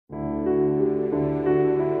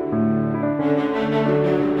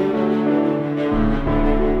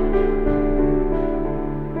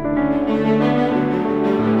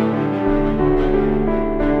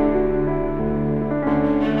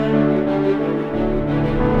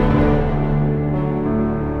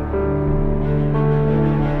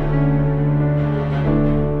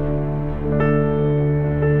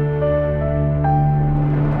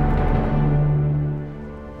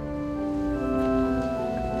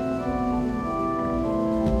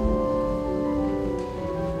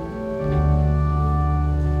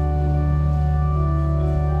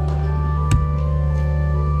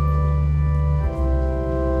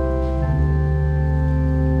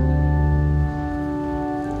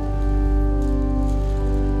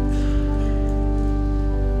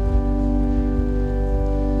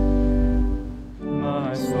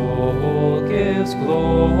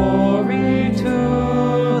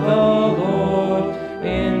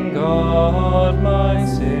In God my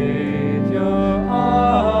Savior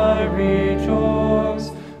I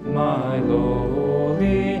rejoice, my lowliness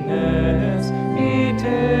He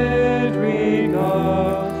did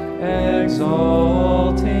regard,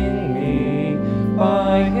 exalting me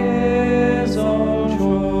by His own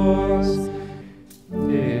choice.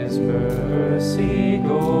 His mercy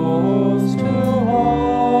goes to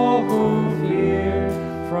all who fear,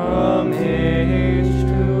 from age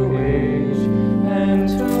to age and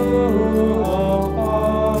to all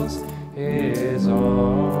cause. His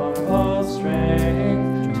arm of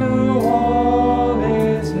strength to all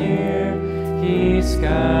is near. He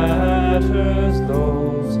scatters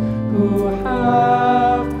those who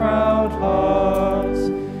have proud hearts.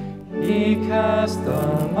 He casts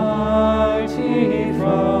the mighty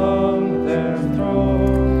from their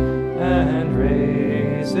throne and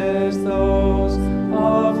raises those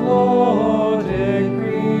of low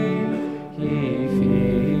degree. He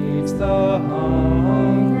feeds the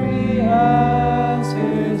hungry as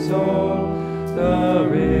His own. The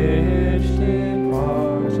rich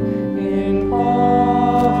depart in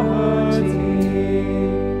poverty.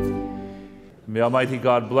 May Almighty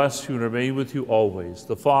God bless you and remain with you always,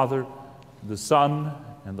 the Father, the Son,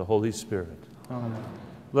 and the Holy Spirit. Amen.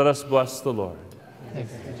 Let us bless the Lord.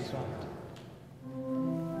 Thanks be to God.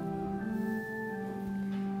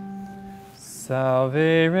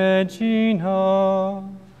 Salve Regina,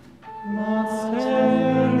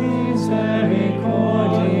 Mater misericordiae,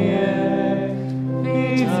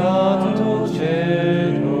 vita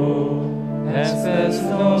dulcedo, espes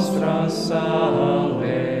nostra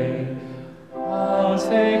salve. A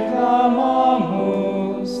te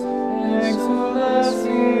clamamus, exules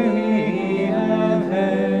in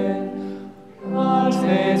heaven, a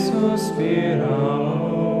te suspiramus,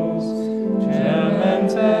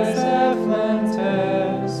 gementes et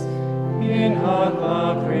flentes, in hoc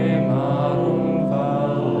lacrimarum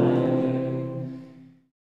vale.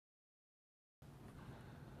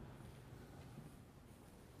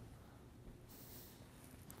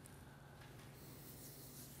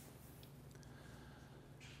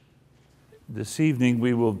 This evening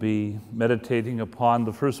we will be meditating upon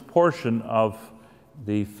the first portion of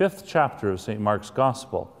the 5th chapter of St. Mark's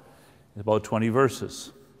Gospel, about 20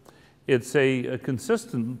 verses. It's a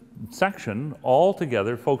consistent section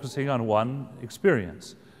altogether focusing on one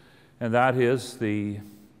experience, and that is the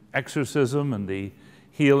exorcism and the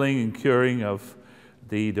healing and curing of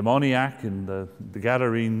the demoniac in the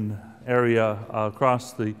Gerasene area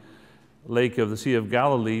across the lake of the Sea of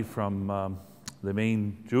Galilee from the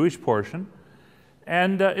main Jewish portion.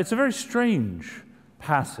 And it's a very strange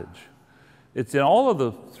passage. It's in all of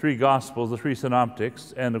the three Gospels, the three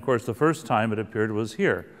Synoptics, and of course the first time it appeared was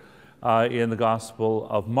here in the Gospel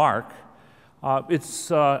of Mark.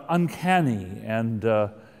 It's uncanny and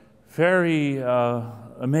very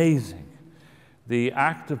amazing, the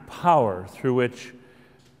act of power through which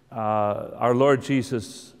our Lord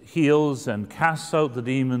Jesus heals and casts out the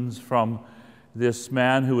demons from this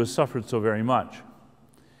man who has suffered so very much.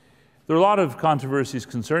 There are a lot of controversies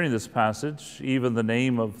concerning this passage. Even the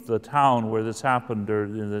name of the town where this happened,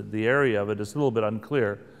 or the area of it, is a little bit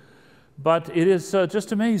unclear. But it is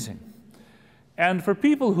just amazing. And for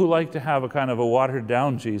people who like to have a kind of a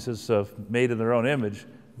watered-down Jesus made in their own image,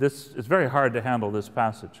 it's very hard to handle this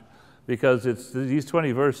passage, because it's these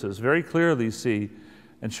 20 verses very clearly see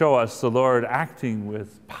and show us the Lord acting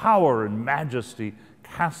with power and majesty,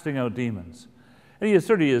 casting out demons. And He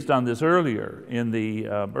certainly has done this earlier in the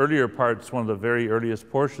earlier parts, one of the very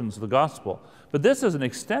earliest portions of the Gospel. But this is an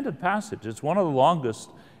extended passage. It's one of the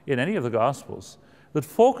longest in any of the Gospels that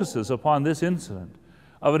focuses upon this incident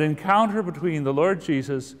of an encounter between the Lord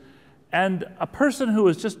Jesus and a person who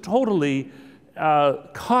is just totally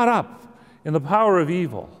caught up in the power of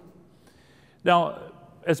evil. Now,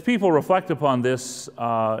 as people reflect upon this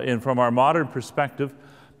from our modern perspective,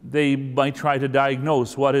 they might try to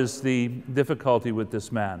diagnose what is the difficulty with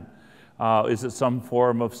this man. Is it some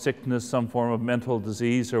form of sickness, some form of mental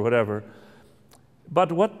disease, or whatever?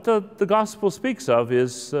 But what the Gospel speaks of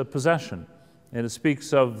is possession. And it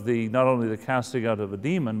speaks of not only the casting out of a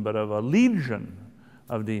demon, but of a legion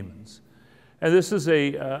of demons. And this is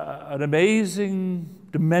an amazing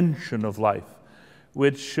dimension of life,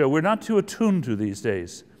 which we're not too attuned to these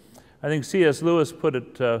days. I think C.S. Lewis put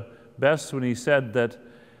it best when he said that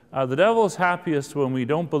the devil is happiest when we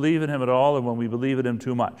don't believe in him at all, and when we believe in him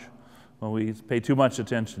too much, when we pay too much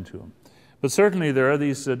attention to him. But certainly there are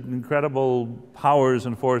these incredible powers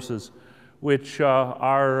and forces which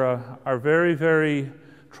are very, very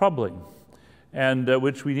troubling, and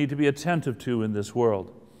which we need to be attentive to in this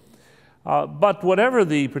world. But whatever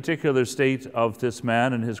the particular state of this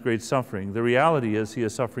man and his great suffering, the reality is he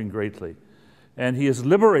is suffering greatly, and he is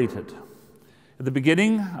liberated. At the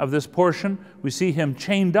beginning of this portion, we see him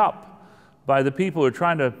chained up by the people who are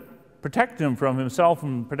trying to protect him from himself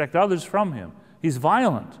and protect others from him. He's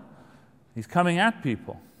violent. He's coming at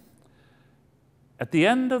people. At the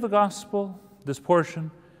end of the gospel, this portion,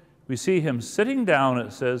 we see him sitting down,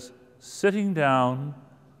 it says, sitting down,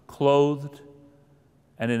 clothed,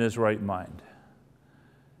 and in his right mind.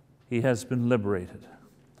 He has been liberated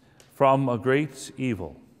from a great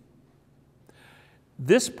evil.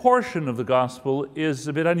 This portion of the gospel is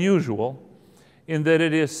a bit unusual in that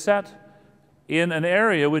it is set in an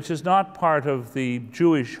area which is not part of the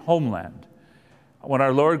Jewish homeland. When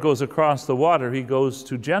our Lord goes across the water, he goes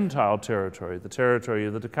to Gentile territory, the territory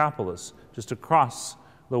of the Decapolis, just across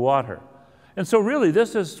the water. And so really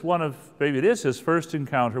this is maybe it is his first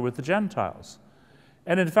encounter with the Gentiles.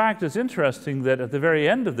 And in fact, it's interesting that at the very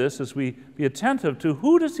end of this, as we be attentive to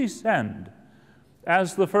who does he send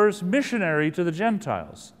as the first missionary to the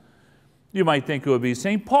Gentiles. You might think it would be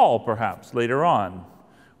St. Paul, perhaps, later on,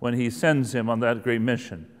 when he sends him on that great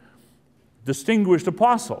mission. Distinguished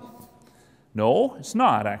apostle. No, it's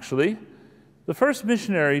not, actually. The first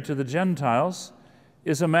missionary to the Gentiles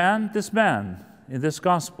is this man in this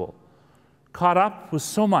gospel, caught up with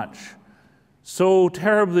so much, so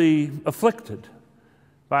terribly afflicted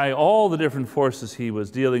by all the different forces he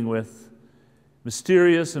was dealing with,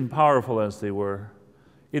 mysterious and powerful as they were.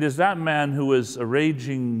 It is that man who is a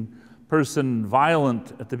raging person,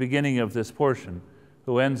 violent at the beginning of this portion,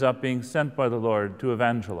 who ends up being sent by the Lord to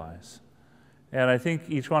evangelize. And I think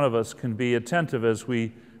each one of us can be attentive as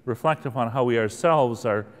we reflect upon how we ourselves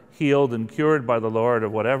are healed and cured by the Lord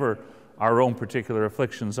of whatever our own particular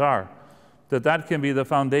afflictions are, that can be the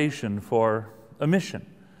foundation for a mission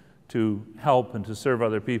to help and to serve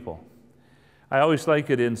other people. I always like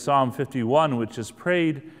it in Psalm 51, which is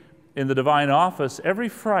prayed in the divine office every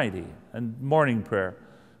Friday and morning prayer,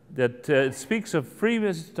 that it speaks of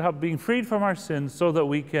being freed from our sins so that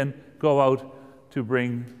we can go out to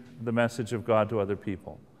bring the message of God to other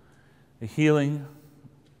people. A healing,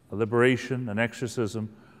 a liberation, an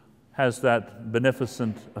exorcism has that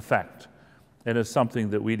beneficent effect, and is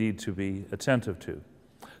something that we need to be attentive to.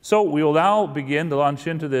 So we will now begin to launch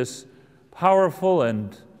into this powerful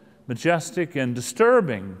and majestic and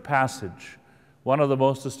disturbing passage, one of the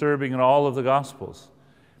most disturbing in all of the Gospels,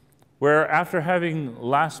 where after having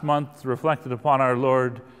last month reflected upon our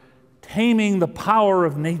Lord taming the power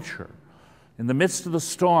of nature in the midst of the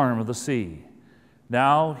storm of the sea,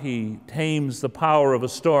 now he tames the power of a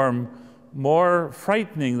storm more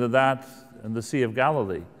frightening than that in the Sea of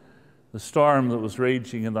Galilee, the storm that was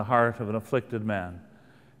raging in the heart of an afflicted man,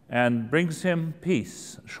 and brings him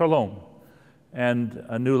peace, shalom, and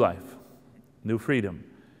a new life, new freedom,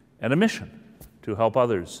 and a mission to help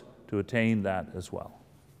others to attain that as well.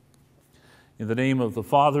 In the name of the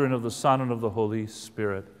Father, and of the Son, and of the Holy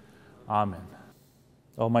Spirit, amen.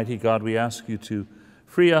 Almighty God, we ask you to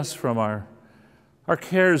free us from our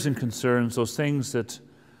cares and concerns, those things that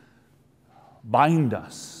bind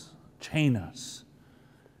us, chain us,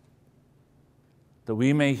 that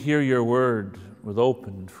we may hear your word with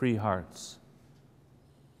open and free hearts.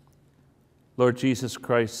 Lord Jesus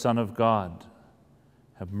Christ, Son of God,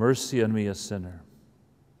 have mercy on me, a sinner.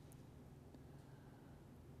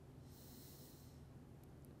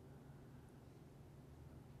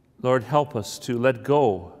 Lord, help us to let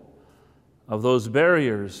go of those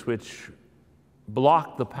barriers which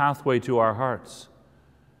block the pathway to our hearts,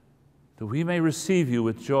 that we may receive you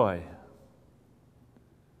with joy.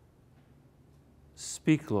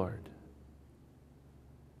 Speak, Lord.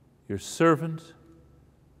 Your servant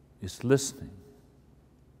is listening.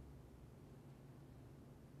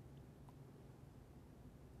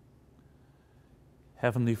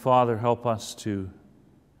 Heavenly Father, help us to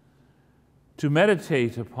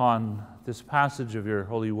meditate upon this passage of your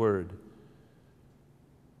holy word,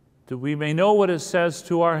 that we may know what it says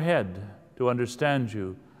to our head to understand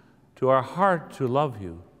you, to our heart to love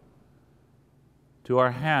you, to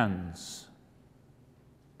our hands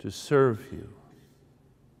to serve you.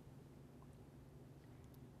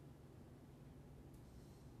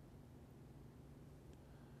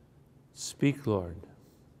 Speak, Lord.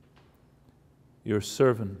 Your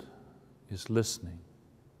servant is listening.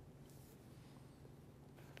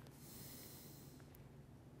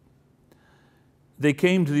 They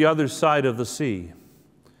came to the other side of the sea,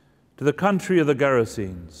 to the country of the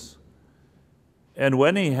Gerasenes. And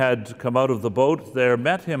when he had come out of the boat, there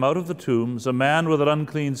met him out of the tombs a man with an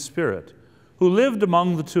unclean spirit, who lived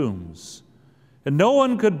among the tombs. And no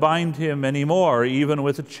one could bind him any more, even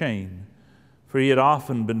with a chain, for he had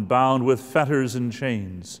often been bound with fetters and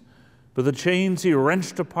chains. But the chains he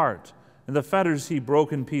wrenched apart, and the fetters he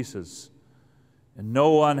broke in pieces, and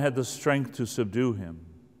no one had the strength to subdue him.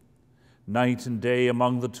 Night and day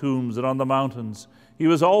among the tombs and on the mountains, he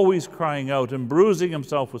was always crying out and bruising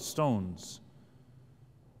himself with stones.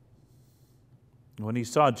 When he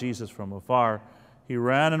saw Jesus from afar, he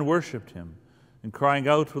ran and worshipped him, and crying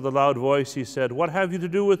out with a loud voice, he said, "What have you to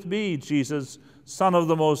do with me, Jesus, Son of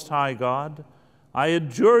the Most High God? I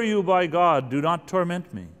adjure you by God, do not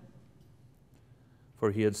torment me."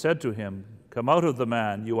 For he had said to him, "Come out of the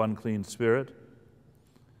man, you unclean spirit."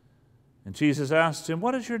 And Jesus asked him,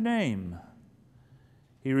 "What is your name?"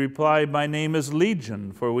 He replied, "My name is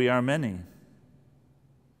Legion, for we are many."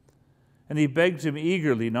 And he begged him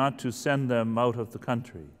eagerly not to send them out of the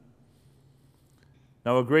country.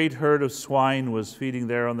 Now a great herd of swine was feeding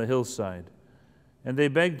there on the hillside, and they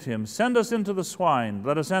begged him, "Send us into the swine,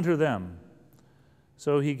 let us enter them."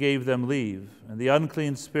 So he gave them leave, and the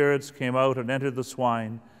unclean spirits came out and entered the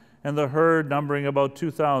swine, and the herd, numbering about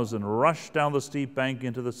 2,000, rushed down the steep bank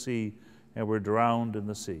into the sea and were drowned in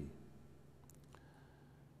the sea.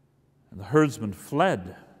 And the herdsmen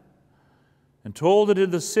fled and told it in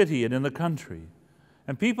the city and in the country,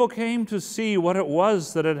 and people came to see what it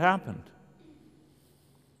was that had happened.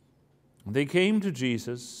 And they came to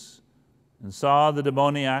Jesus and saw the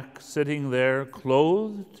demoniac sitting there,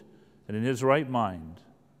 clothed and in his right mind,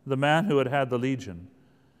 the man who had had the legion,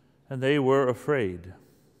 and they were afraid.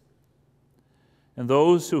 And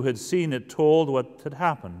those who had seen it told what had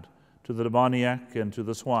happened to the demoniac and to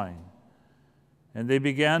the swine. And they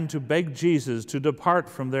began to beg Jesus to depart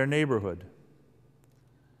from their neighborhood.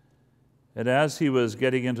 And as he was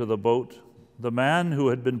getting into the boat, the man who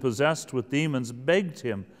had been possessed with demons begged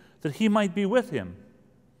him that he might be with him.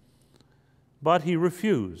 But he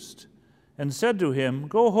refused and said to him,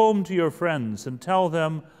 "Go home to your friends and tell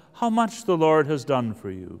them how much the Lord has done for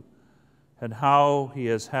you and how he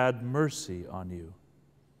has had mercy on you."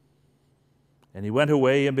 And he went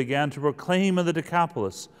away and began to proclaim in the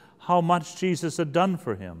Decapolis how much Jesus had done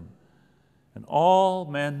for him. And all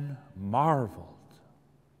men marveled.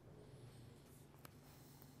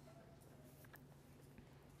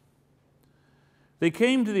 They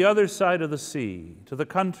came to the other side of the sea, to the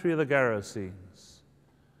country of the Gerasenes.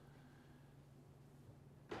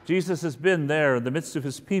 Jesus has been there in the midst of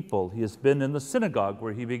his people. He has been in the synagogue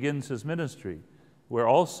where he begins his ministry, where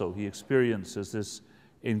also he experiences this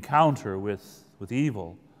encounter with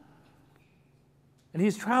evil. And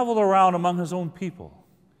he's traveled around among his own people.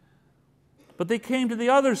 But they came to the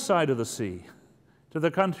other side of the sea, to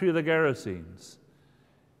the country of the Gerasenes.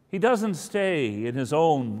 He doesn't stay in his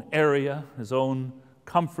own area, his own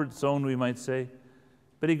comfort zone, we might say,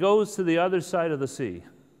 but he goes to the other side of the sea.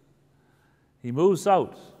 He moves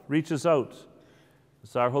out, reaches out.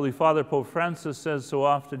 As our Holy Father, Pope Francis, says so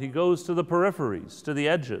often, he goes to the peripheries, to the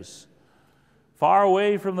edges, far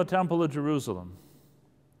away from the Temple of Jerusalem.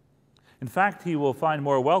 In fact, he will find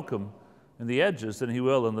more welcome in the edges than he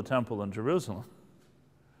will in the Temple in Jerusalem.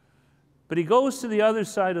 But he goes to the other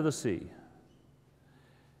side of the sea.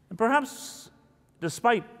 And perhaps,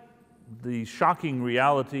 despite the shocking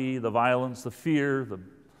reality, the violence, the fear, the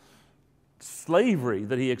slavery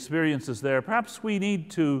that he experiences there, perhaps we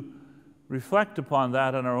need to reflect upon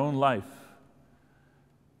that in our own life.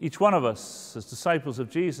 Each one of us, as disciples of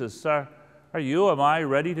Jesus, am I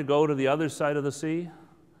ready to go to the other side of the sea?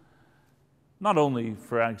 Not only,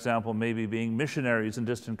 for example, maybe being missionaries in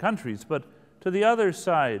distant countries, but to the other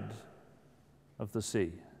side of the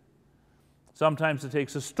sea. Sometimes it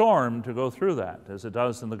takes a storm to go through that, as it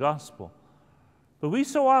does in the gospel. But we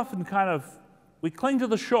so often we cling to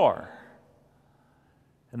the shore.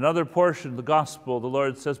 In another portion of the gospel, the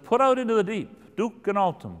Lord says, "Put out into the deep, duc and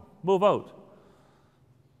altum," move out.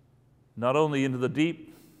 Not only into the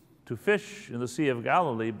deep to fish in the Sea of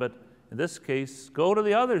Galilee, but in this case, go to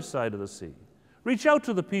the other side of the sea. Reach out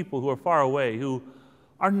to the people who are far away, who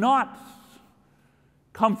are not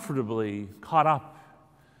comfortably caught up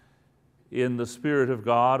in the Spirit of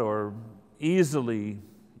God or easily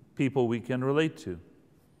people we can relate to.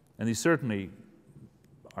 And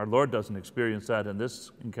our Lord doesn't experience that in this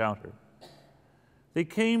encounter. They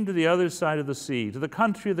came to the other side of the sea, to the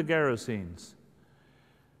country of the Gerasenes.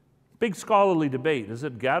 Big scholarly debate. Is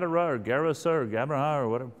it Gadara or Gerasa or Gabra or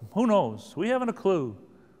whatever? Who knows? We haven't a clue.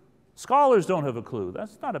 Scholars don't have a clue.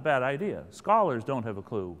 That's not a bad idea. Scholars don't have a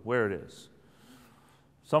clue where it is.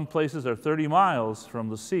 Some places are 30 miles from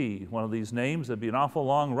the sea. One of these names, it'd be an awful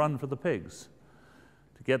long run for the pigs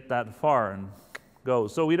to get that far and go.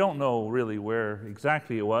 So we don't know really where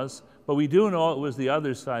exactly it was, but we do know it was the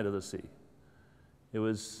other side of the sea. It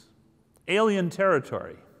was alien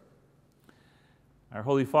territory. Our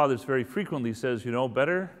Holy Fathers very frequently says,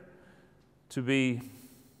 better to be,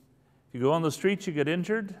 if you go on the streets, you get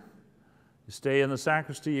injured. You stay in the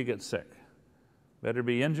sacristy, you get sick. Better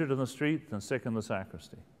be injured in the street than sick in the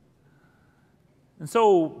sacristy. And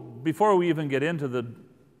so, before we even get into the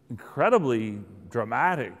incredibly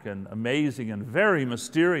dramatic and amazing and very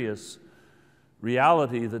mysterious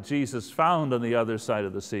reality that Jesus found on the other side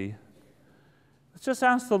of the sea, let's just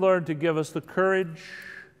ask the Lord to give us the courage,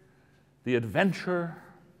 the adventure,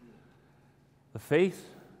 the faith,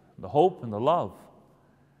 the hope, and the love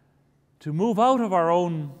to move out of our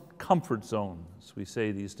own comfort zone, as we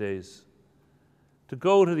say these days, to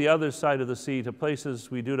go to the other side of the sea, to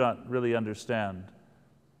places we do not really understand,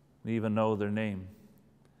 we even know their name.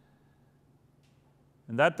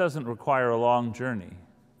 And that doesn't require a long journey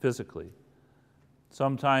physically.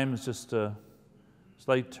 Sometimes just a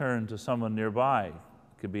slight turn to someone nearby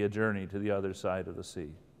could be a journey to the other side of the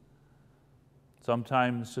sea.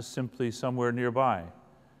 Sometimes just simply somewhere nearby.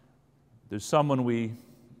 There's someone we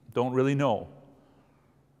don't really know,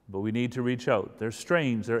 but we need to reach out. They're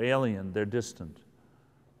strange, they're alien, they're distant.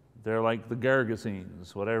 They're like the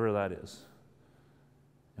Gerasenes, whatever that is.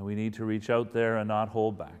 And we need to reach out there and not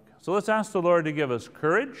hold back. So let's ask the Lord to give us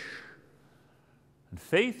courage and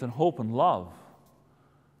faith and hope and love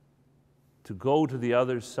to go to the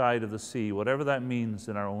other side of the sea, whatever that means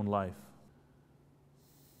in our own life.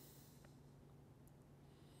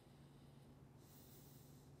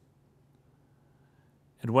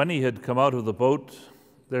 And when he had come out of the boat,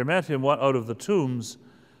 there met him out of the tombs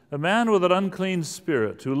a man with an unclean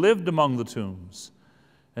spirit who lived among the tombs,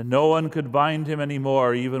 and no one could bind him any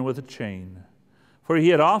more, even with a chain. For he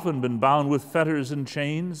had often been bound with fetters and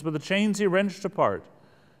chains, but the chains he wrenched apart,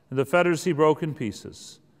 and the fetters he broke in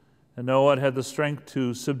pieces, and no one had the strength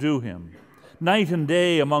to subdue him. Night and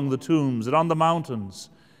day among the tombs and on the mountains,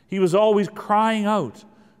 he was always crying out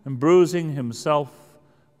and bruising himself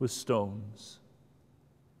with stones.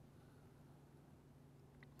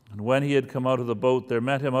 And when he had come out of the boat, there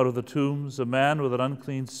met him out of the tombs a man with an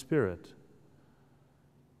unclean spirit.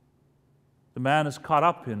 The man is caught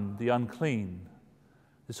up in the unclean.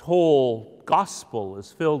 His whole gospel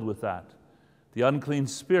is filled with that. The unclean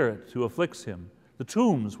spirit who afflicts him. The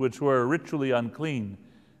tombs, which were ritually unclean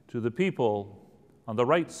to the people on the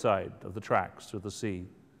right side of the tracks to the sea.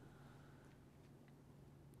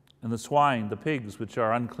 And the swine, the pigs, which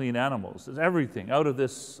are unclean animals. There's everything. Out of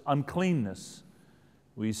this uncleanness,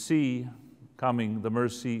 we see coming the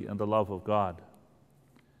mercy and the love of God.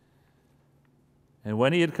 And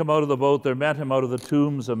when he had come out of the boat, there met him out of the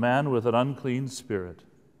tombs a man with an unclean spirit,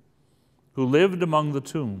 who lived among the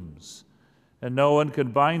tombs, and no one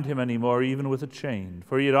could bind him any more, even with a chain.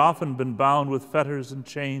 For he had often been bound with fetters and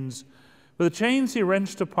chains. But the chains he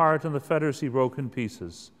wrenched apart, and the fetters he broke in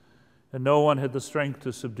pieces, and no one had the strength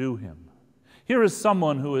to subdue him. Here is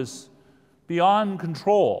someone who is beyond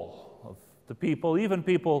control of the people, even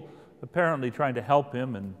people apparently trying to help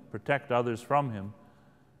him and protect others from him.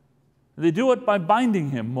 They do it by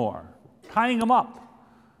binding him more, tying him up.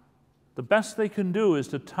 The best they can do is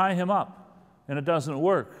to tie him up, and it doesn't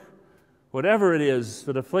work. Whatever it is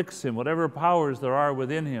that afflicts him, whatever powers there are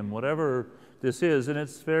within him, whatever this is, and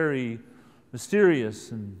it's very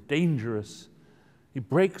mysterious and dangerous, he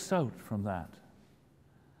breaks out from that.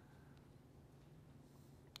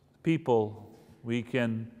 People we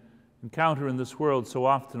can encounter in this world, so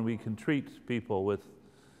often we can treat people with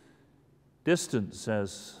distance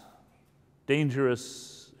as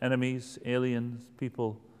dangerous enemies, aliens,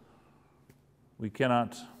 people we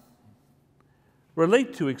cannot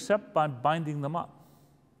relate to except by binding them up.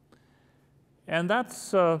 And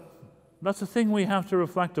that's a thing we have to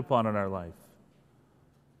reflect upon in our life.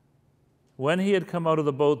 When he had come out of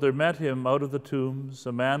the boat, there met him out of the tombs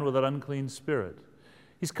a man with an unclean spirit.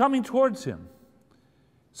 He's coming towards him.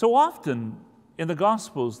 So often in the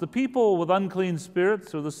Gospels, the people with unclean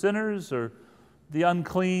spirits, or the sinners, or the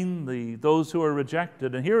unclean, those who are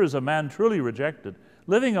rejected, and here is a man truly rejected,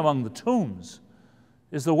 living among the tombs,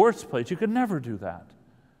 is the worst place. You could never do that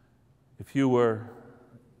if you were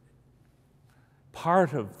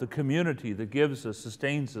part of the community that gives us,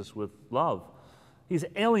 sustains us with love. He's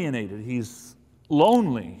alienated, he's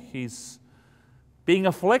lonely, he's being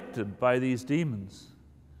afflicted by these demons.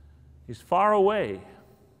 He's far away.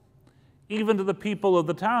 Even to the people of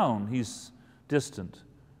the town, he's distant,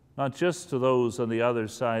 not just to those on the other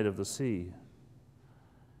side of the sea.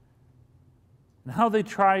 And how they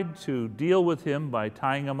tried to deal with him by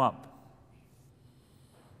tying him up,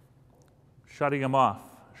 shutting him off,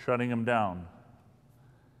 shutting him down.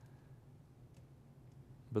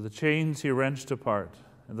 But the chains he wrenched apart,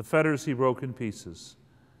 and the fetters he broke in pieces,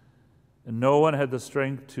 and no one had the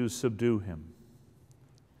strength to subdue him.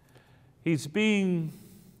 He's being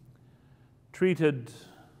treated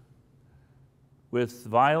with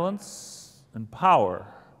violence and power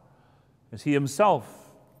as he himself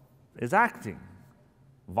is acting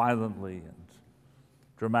violently and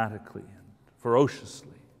dramatically and ferociously.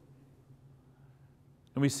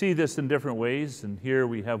 And we see this in different ways, and here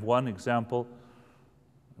we have one example.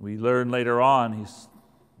 We learn later on,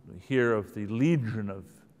 we hear of the legion of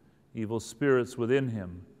evil spirits within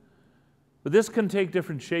him. But this can take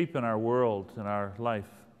different shape in our world, in our life.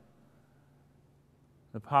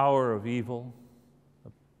 The power of evil,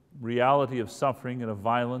 the reality of suffering and of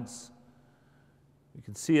violence. We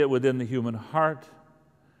can see it within the human heart.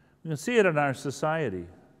 We can see it in our society.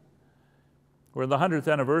 We're in the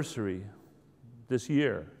 100th anniversary this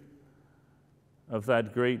year of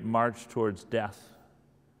that great march towards death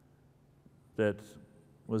that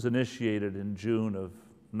was initiated in June of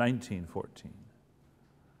 1914,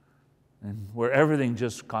 and where everything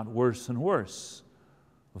just got worse and worse.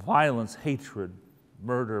 Violence, hatred,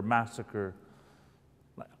 murder, massacre,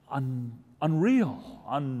 unreal,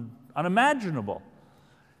 unimaginable.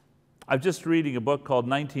 I'm just reading a book called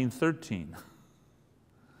 1913.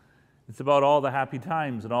 It's about all the happy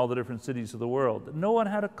times in all the different cities of the world. No one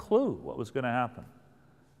had a clue what was going to happen.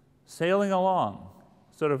 Sailing along,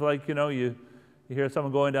 sort of like, you hear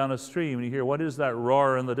someone going down a stream and you hear, what is that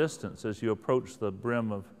roar in the distance as you approach the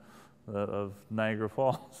brim of Niagara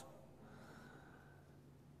Falls?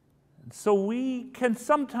 And so we can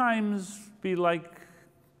sometimes be like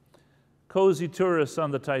cozy tourists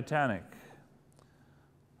on the Titanic,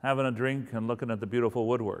 having a drink and looking at the beautiful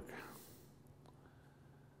woodwork.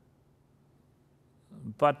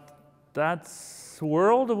 But that's the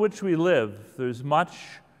world in which we live. There's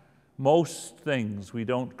most things we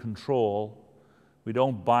don't control, we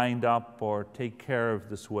don't bind up or take care of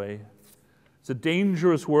this way. It's a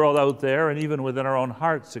dangerous world out there, and even within our own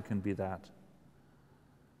hearts it can be that.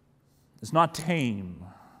 It's not tame.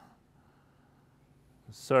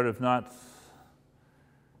 It's sort of not.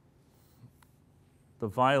 The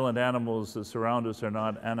violent animals that surround us are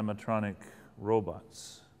not animatronic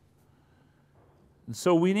robots. And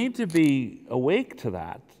so we need to be awake to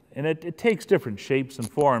that. And it takes different shapes and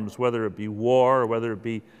forms, whether it be war, or whether it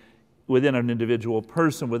be within an individual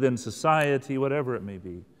person, within society, whatever it may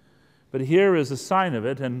be. But here is a sign of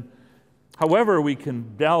it, and however we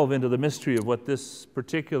can delve into the mystery of what this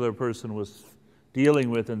particular person was dealing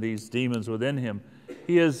with and these demons within him,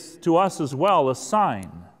 he is to us as well a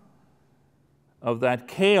sign of that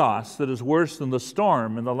chaos that is worse than the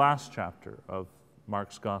storm in the last chapter of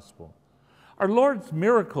Mark's Gospel. Our Lord's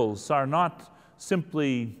miracles are not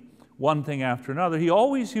simply one thing after another. He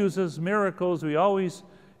always uses miracles. He always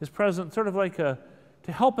is present sort of like to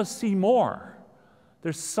help us see more.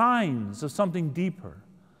 They're signs of something deeper.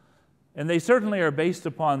 And they certainly are based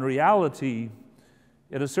upon reality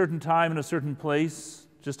at a certain time in a certain place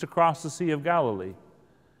just across the Sea of Galilee.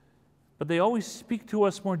 But they always speak to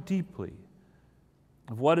us more deeply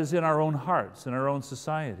of what is in our own hearts, in our own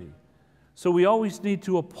society. So we always need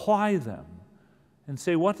to apply them and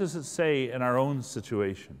say, what does it say in our own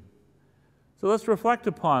situation? So let's reflect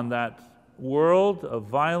upon that world of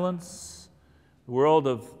violence, world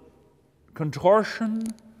of contortion,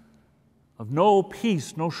 of no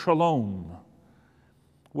peace, no shalom,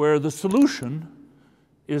 where the solution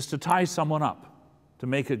is to tie someone up, to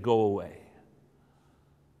make it go away.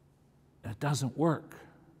 And it doesn't work.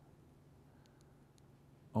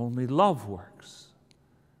 Only love works.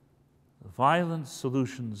 Violent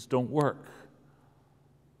solutions don't work.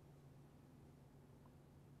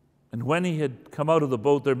 And when he had come out of the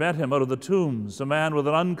boat, there met him out of the tombs a man with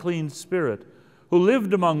an unclean spirit, who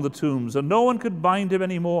lived among the tombs, and no one could bind him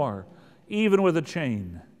any more, even with a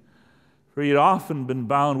chain. For he had often been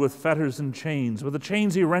bound with fetters and chains. With the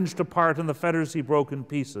chains he wrenched apart, and the fetters he broke in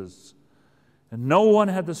pieces. And no one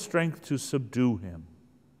had the strength to subdue him.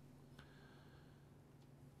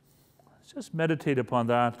 Let's just meditate upon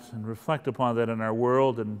that and reflect upon that in our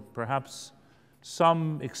world, and perhaps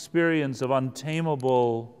some experience of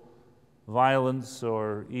untamable violence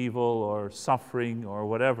or evil or suffering or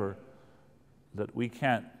whatever that we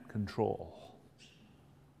can't control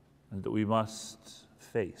and that we must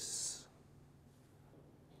face.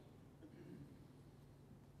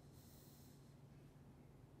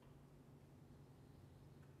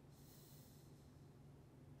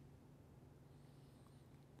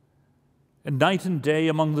 And night and day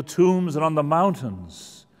among the tombs and on the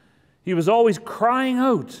mountains, he was always crying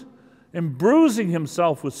out and bruising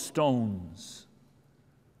himself with stones.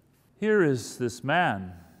 Here is this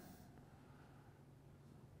man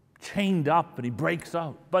chained up and he breaks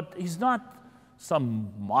out. But he's not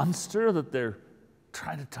some monster that they're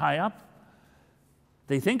trying to tie up.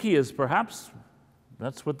 They think he is, perhaps.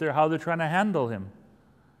 That's how they're trying to handle him.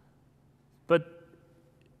 But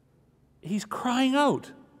he's crying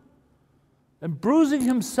out and bruising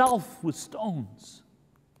himself with stones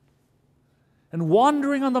and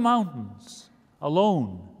wandering on the mountains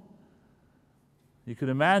alone. You could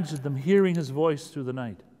imagine them hearing his voice through the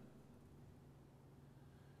night.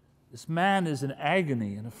 This man is in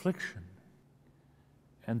agony and affliction,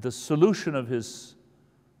 and the solution of his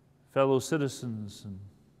fellow citizens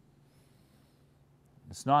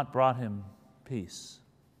it's not brought him peace.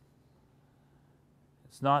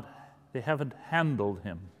 They haven't handled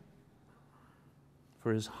him,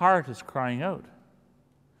 for his heart is crying out.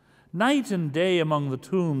 Night and day among the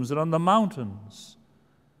tombs and on the mountains,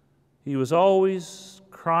 he was always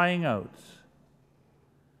crying out,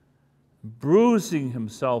 bruising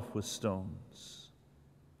himself with stones.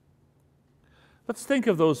 Let's think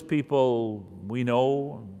of those people we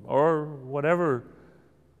know, or whatever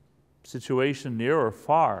situation, near or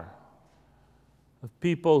far, of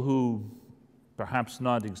people who, perhaps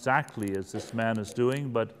not exactly as this man is doing,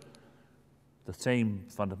 but the same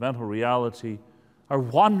fundamental reality, are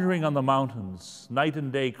wandering on the mountains night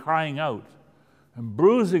and day, crying out and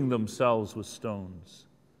bruising themselves with stones.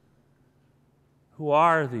 Who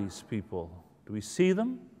are these people? Do we see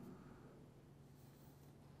them?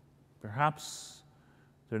 Perhaps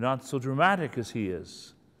they're not so dramatic as he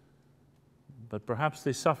is, but perhaps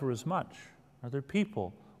they suffer as much. Are there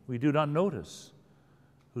people we do not notice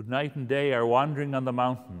who night and day are wandering on the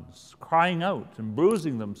mountains, crying out and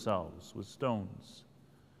bruising themselves with stones?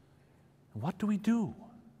 And what do we do?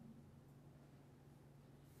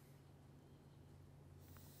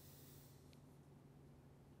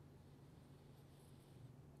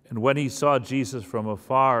 And when he saw Jesus from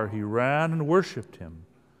afar, he ran and worshipped him.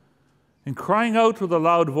 And crying out with a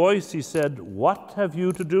loud voice, he said, "What have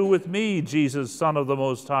you to do with me, Jesus, Son of the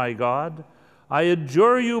Most High God? I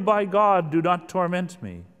adjure you by God, do not torment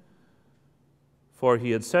me." For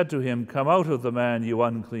he had said to him, "Come out of the man, you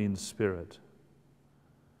unclean spirit."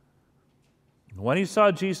 And when he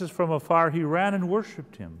saw Jesus from afar, he ran and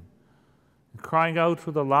worshipped him. And crying out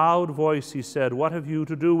with a loud voice, he said, "What have you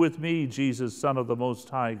to do with me, Jesus, Son of the Most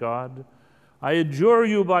High God? I adjure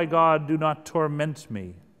you by God, do not torment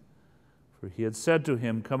me." For he had said to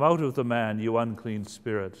him, "Come out of the man, you unclean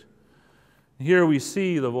spirit." Here we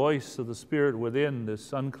see the voice of the spirit within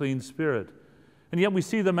this unclean spirit. And yet we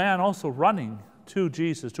see the man also running to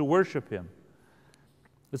Jesus to worship him.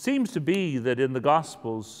 It seems to be that in the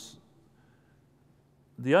Gospels,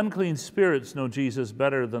 the unclean spirits know Jesus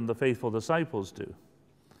better than the faithful disciples do.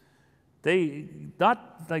 They,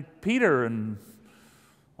 not like Peter and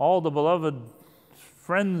all the beloved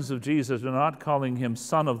friends of Jesus, are not calling him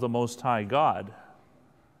Son of the Most High God,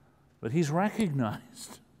 but he's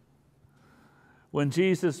recognized. When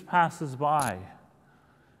Jesus passes by,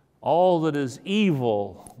 all that is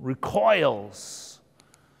evil recoils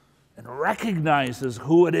and recognizes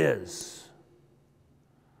who it is.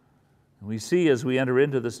 And we see as we enter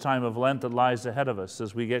into this time of Lent that lies ahead of us,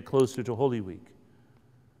 as we get closer to Holy Week,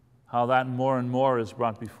 how that more and more is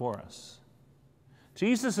brought before us.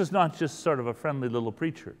 Jesus is not just sort of a friendly little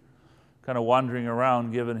preacher, kind of wandering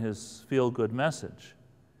around giving his feel-good message.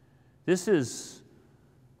 This is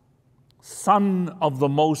Son of the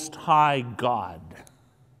Most High God.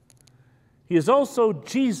 He is also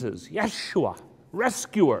Jesus, Yeshua,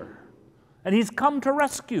 rescuer. And he's come to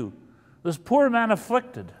rescue this poor man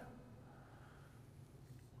afflicted.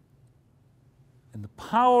 And the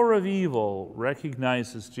power of evil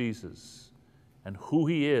recognizes Jesus and who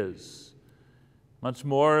he is, much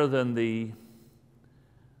more than the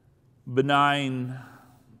benign,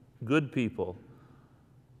 good people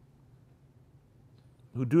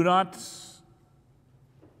who do not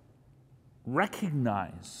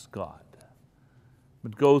recognize God,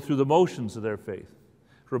 but go through the motions of their faith.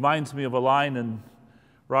 It reminds me of a line in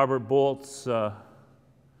Robert Bolt's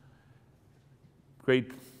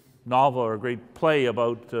great novel or great play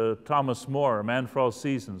about Thomas More, A Man for All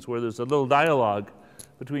Seasons, where there's a little dialogue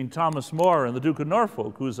between Thomas More and the Duke of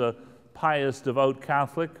Norfolk, who's a pious, devout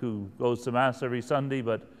Catholic who goes to Mass every Sunday,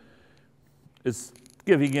 but is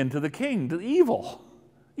giving in to the king, to evil.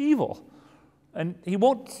 And he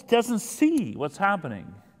doesn't see what's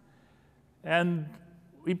happening. And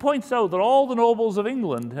he points out that all the nobles of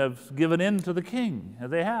England have given in to the king,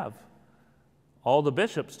 and they have. All the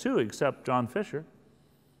bishops too, except John Fisher.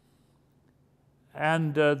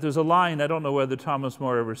 And there's a line, I don't know whether Thomas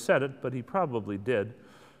More ever said it, but he probably did.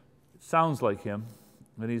 It sounds like him.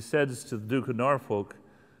 And he says to the Duke of Norfolk,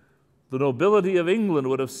 the nobility of England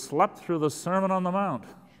would have slept through the Sermon on the Mount.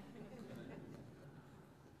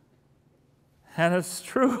 And it's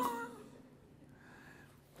true.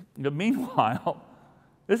 But meanwhile,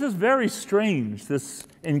 this is very strange, this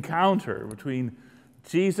encounter between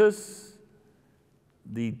Jesus,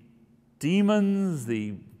 the demons,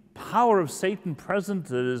 the power of Satan present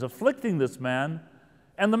that is afflicting this man,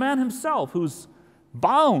 and the man himself who's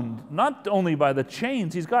bound not only by the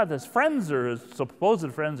chains, he's got his friends, or his supposed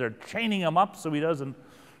friends, are chaining him up so he doesn't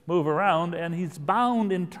move around, and he's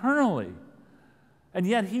bound internally. And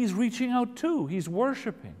yet he's reaching out too, he's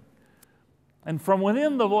worshiping. And from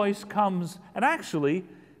within the voice comes, and actually,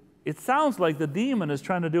 it sounds like the demon is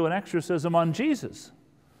trying to do an exorcism on Jesus.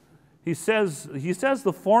 He says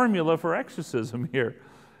the formula for exorcism here.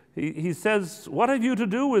 He says, "What have you to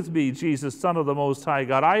do with me, Jesus, Son of the Most High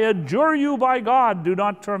God? I adjure you by God, do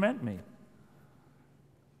not torment me."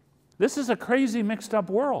 This is a crazy, mixed up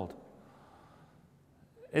world.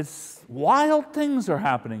 It's wild things are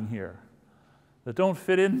happening here that don't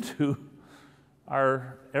fit into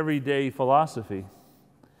our everyday philosophy.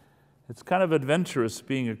 It's kind of adventurous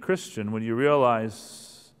being a Christian when you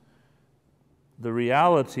realize the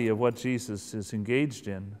reality of what Jesus is engaged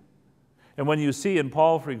in. And when you see in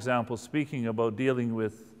Paul, for example, speaking about dealing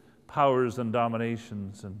with powers and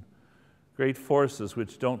dominations and great forces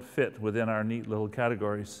which don't fit within our neat little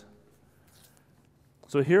categories.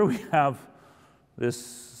 So here we have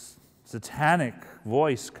this satanic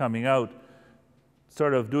voice coming out,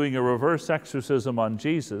 sort of doing a reverse exorcism on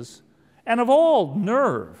Jesus, and of all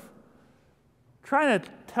nerve, trying to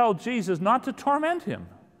tell Jesus not to torment him.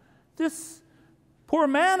 This poor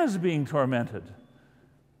man is being tormented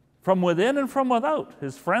from within and from without.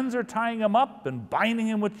 His friends are tying him up and binding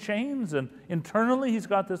him with chains, and internally he's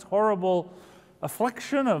got this horrible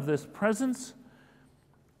affliction of this presence.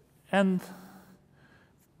 And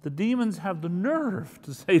the demons have the nerve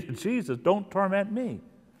to say to Jesus, "Don't torment me."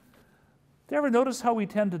 Do you ever notice how we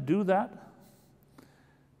tend to do that?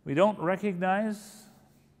 We don't recognize.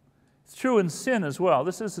 It's true in sin as well.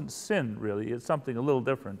 This isn't sin, really. It's something a little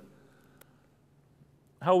different.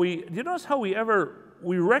 Do you notice how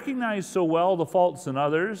we recognize so well the faults in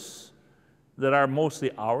others that are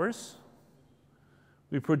mostly ours?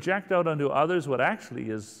 We project out onto others what actually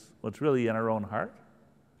is what's really in our own heart.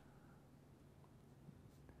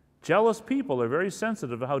 Jealous people are very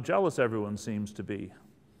sensitive to how jealous everyone seems to be.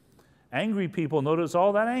 Angry people notice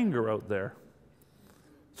all that anger out there.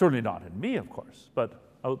 Certainly not in me, of course, but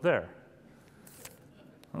out there.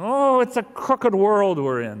 Oh, it's a crooked world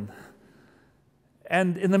we're in.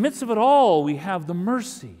 And in the midst of it all, we have the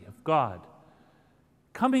mercy of God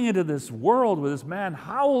coming into this world with this man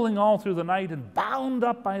howling all through the night and bound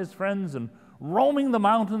up by his friends and roaming the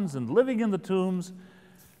mountains and living in the tombs.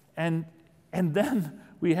 And then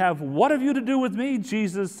we have, "What have you to do with me,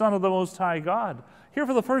 Jesus, Son of the Most High God?" Here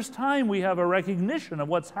for the first time we have a recognition of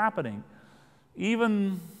what's happening.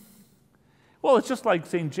 It's just like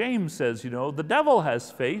St. James says, the devil has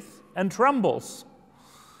faith and trembles.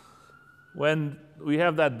 When we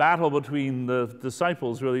have that battle between the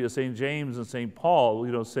disciples, really, of St. James and St.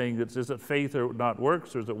 Paul, saying that is it faith or not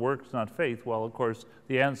works, or is it works, not faith? Well, of course,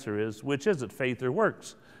 the answer is, which is it, faith or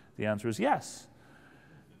works? The answer is yes.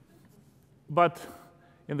 But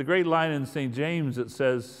in the great line in St. James, it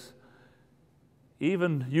says,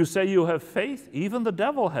 even you say you have faith, even the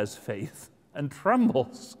devil has faith and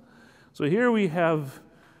trembles. So here we have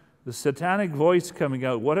the satanic voice coming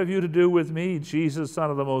out. "What have you to do with me, Jesus,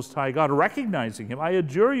 Son of the Most High God?" Recognizing him. "I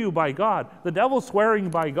adjure you by God." The devil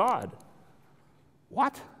swearing by God.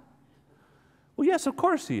 What? Well, yes, of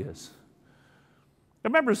course he is. I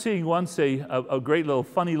remember seeing once a great little,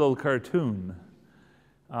 funny little cartoon.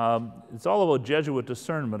 It's all about Jesuit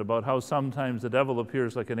discernment, about how sometimes the devil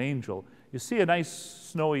appears like an angel. You see a nice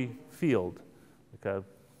snowy field, like a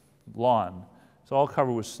lawn. It's all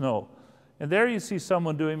covered with snow. And there you see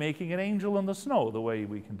someone making an angel in the snow, the way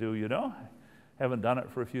we can do, I haven't done it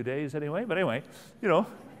for a few days anyway, but anyway,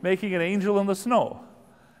 making an angel in the snow.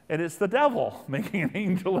 And it's the devil making an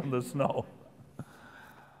angel in the snow.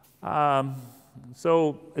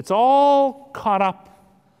 So it's all caught up.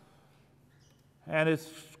 And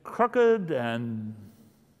it's crooked and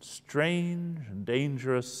strange and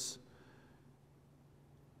dangerous.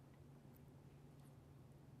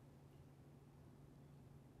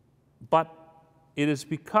 But it is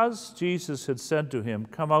because Jesus had said to him,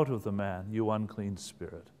 "Come out of the man, you unclean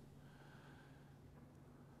spirit."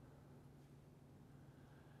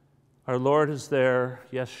 Our Lord is there,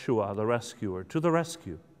 Yeshua, the rescuer, to the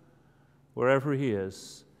rescue, wherever he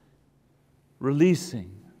is,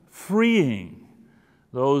 releasing, freeing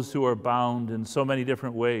those who are bound in so many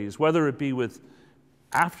different ways, whether it be with,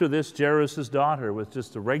 after this, Jairus' daughter, with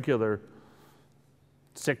just a regular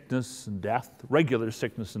sickness and death, regular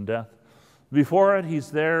sickness and death. Before it,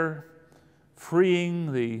 he's there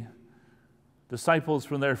freeing the disciples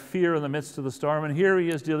from their fear in the midst of the storm, and here he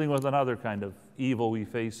is dealing with another kind of evil we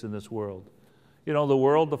face in this world. You know, the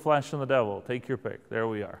world, the flesh, and the devil. Take your pick. There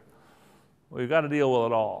we are. We've got to deal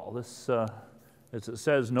with it all. This, as it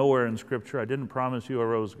says nowhere in Scripture, I didn't promise you a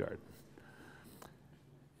rose garden.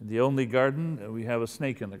 In the only garden, we have a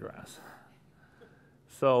snake in the grass.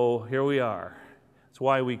 So here we are. It's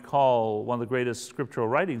why we call one of the greatest scriptural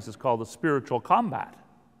writings is called the spiritual combat.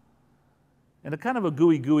 And a kind of a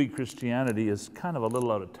gooey Christianity is kind of a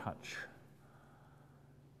little out of touch.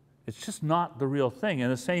 It's just not the real thing.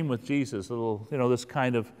 And the same with Jesus, this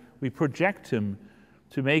kind of, we project him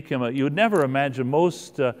to make him you would never imagine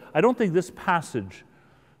I don't think this passage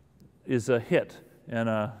is a hit in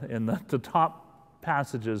the top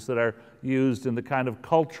passages that are used in the kind of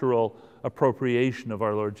cultural appropriation of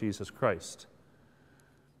our Lord Jesus Christ.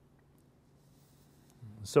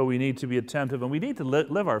 So we need to be attentive, and we need to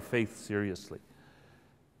live our faith seriously.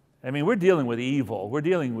 I mean, we're dealing with evil. We're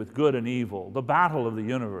dealing with good and evil, the battle of the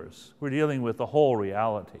universe. We're dealing with the whole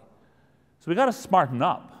reality. So we got to smarten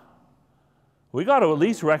up. We got to at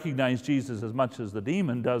least recognize Jesus as much as the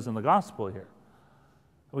demon does in the gospel here.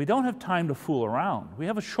 We don't have time to fool around. We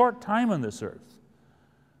have a short time on this earth.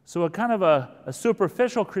 So a kind of a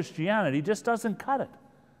superficial Christianity just doesn't cut it.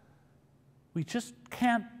 We just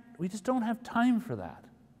don't have time for that.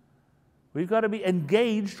 We've got to be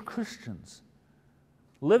engaged Christians,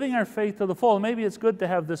 living our faith to the full. Maybe it's good to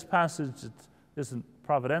have this passage. It isn't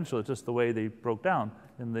providential, it's just the way they broke down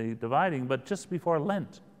in the dividing, but just before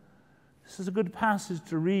Lent. This is a good passage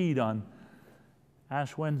to read on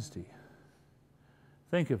Ash Wednesday.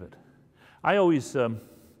 Think of it. I always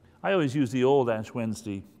use the old Ash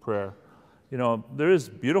Wednesday prayer. You know, there is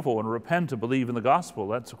beautiful one, repent and believe in the gospel.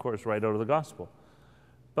 That's, of course, right out of the gospel.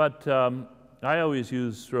 But I always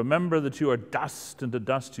use, remember that you are dust, and to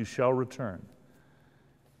dust you shall return.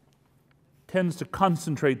 Tends to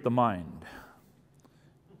concentrate the mind.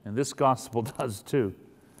 And this gospel does too.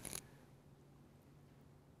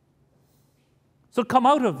 So come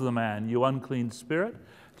out of the man, you unclean spirit.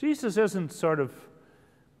 Jesus isn't sort of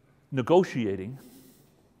negotiating.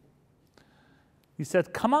 He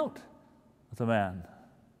said, come out of the man.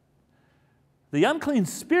 The unclean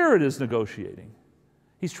spirit is negotiating.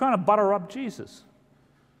 He's trying to butter up Jesus.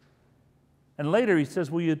 And later he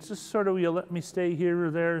says, will you let me stay here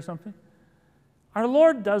or there or something? Our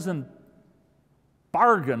Lord doesn't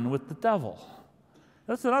bargain with the devil.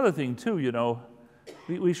 That's another thing too, you know.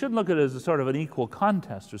 We shouldn't look at it as a sort of an equal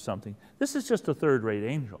contest or something. This is just a third-rate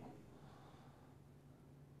angel.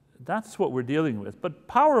 That's what we're dealing with. But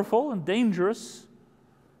powerful and dangerous,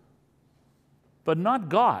 but not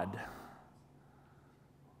God.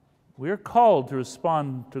 We're called to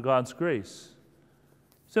respond to God's grace.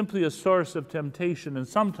 Simply a source of temptation and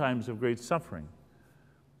sometimes of great suffering.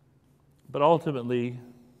 But ultimately,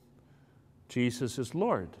 Jesus is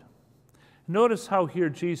Lord. Notice how here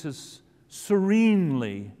Jesus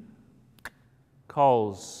serenely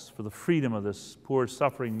calls for the freedom of this poor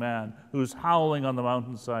suffering man who's howling on the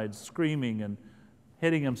mountainside, screaming and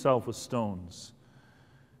hitting himself with stones.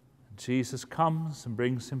 Jesus comes and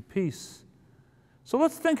brings him peace. So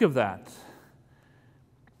let's think of that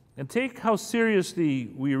and take how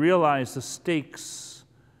seriously we realize the stakes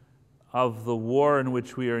of the war in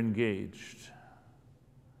which we are engaged.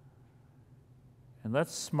 And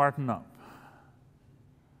let's smarten up.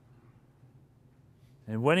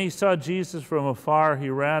 And when he saw Jesus from afar, he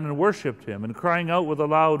ran and worshipped him. And crying out with a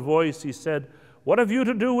loud voice, he said, what have you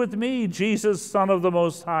to do with me, Jesus, Son of the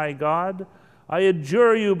Most High God? I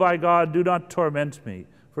adjure you by God, do not torment me.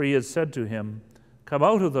 For he had said to him, come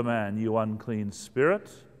out of the man, you unclean spirit.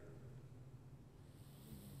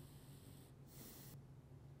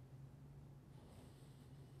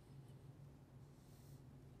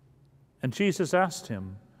 And Jesus asked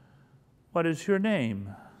him, what is your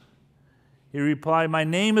name? He replied, my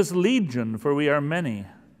name is Legion, for we are many.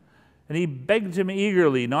 And he begged him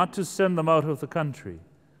eagerly not to send them out of the country.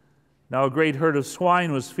 Now a great herd of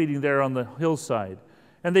swine was feeding there on the hillside.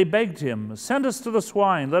 And they begged him, send us to the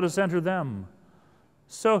swine, let us enter them.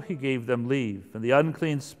 So he gave them leave. And the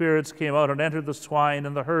unclean spirits came out and entered the swine,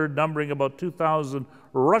 and the herd, numbering about 2,000,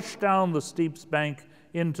 rushed down the steep bank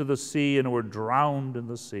into the sea and were drowned in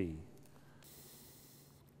the sea.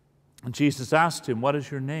 And Jesus asked him, what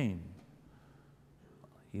is your name?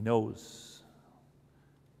 He knows.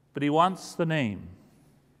 But he wants the name.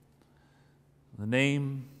 The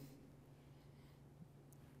name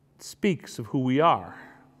It speaks of who we are.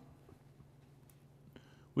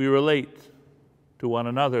 We relate to one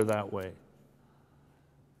another that way.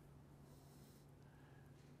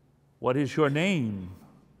 What is your name?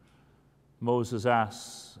 Moses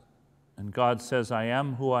asks, and God says, I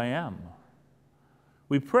am who I am.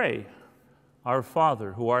 We pray, Our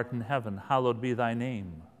Father, who art in heaven, hallowed be thy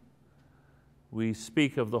name. We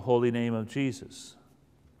speak of the holy name of Jesus.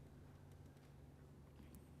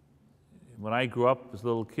 When I grew up as a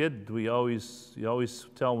little kid, you always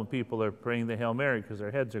tell when people are praying the Hail Mary because their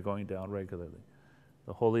heads are going down regularly.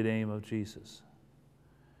 The holy name of Jesus.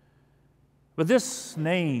 But this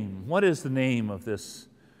name, what is the name of this,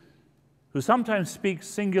 who sometimes speaks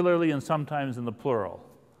singularly and sometimes in the plural?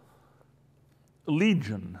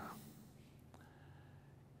 Legion.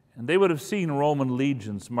 And they would have seen Roman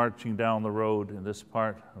legions marching down the road in this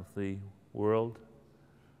part of the world.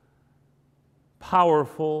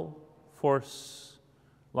 Powerful force,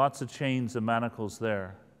 lots of chains and manacles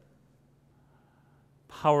there.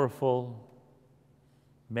 Powerful,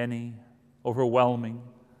 many, overwhelming.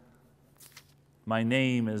 My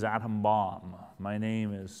name is atom bomb. My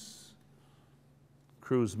name is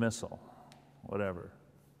cruise missile, whatever.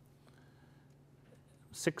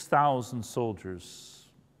 6,000 soldiers,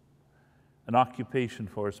 an occupation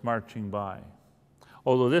force marching by.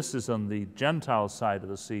 Although this is on the Gentile side of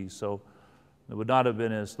the sea, so it would not have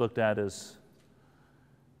been as looked at as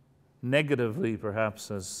negatively, perhaps,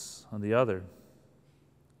 as on the other.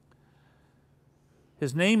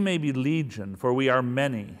 His name may be Legion, for we are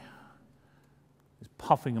many. He's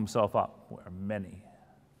puffing himself up. We are many.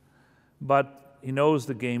 But he knows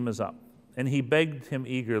the game is up, and he begged him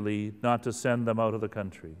eagerly not to send them out of the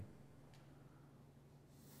country.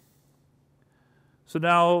 So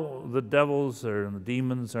now the devils and the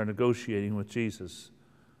demons are negotiating with Jesus.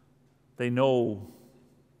 They know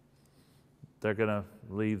they're going to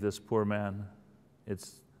leave this poor man.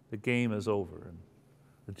 The game is over and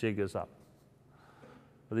the jig is up.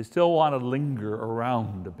 But they still want to linger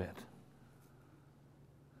around a bit.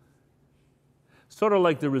 Sort of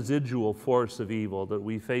like the residual force of evil that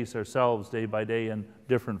we face ourselves day by day in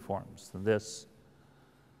different forms than this.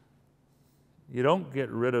 You don't get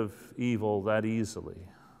rid of evil that easily.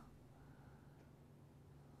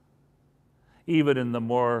 Even in the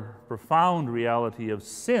more profound reality of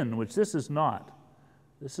sin, which this is not.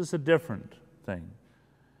 This is a different thing.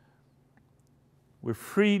 We're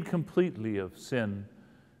freed completely of sin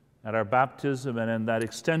at our baptism and in that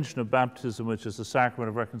extension of baptism, which is the sacrament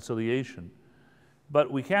of reconciliation.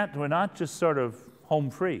 But we're not just sort of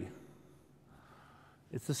home free.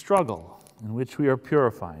 It's a struggle in which we are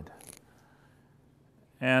purified.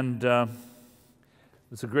 And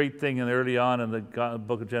it's a great thing, and early on in the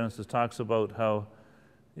book of Genesis talks about how,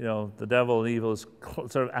 the devil and evil is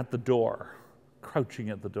sort of at the door, crouching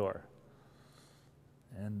at the door.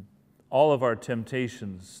 And all of our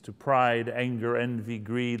temptations to pride, anger, envy,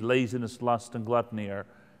 greed, laziness, lust, and gluttony are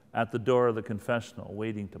at the door of the confessional,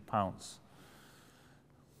 waiting to pounce.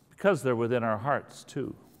 Because they're within our hearts,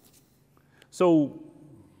 too. So,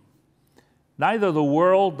 neither the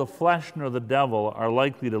world, the flesh, nor the devil are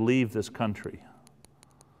likely to leave this country.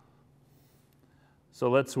 So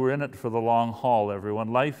we're in it for the long haul,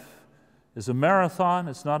 everyone. Life is a marathon,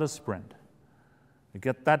 it's not a sprint. To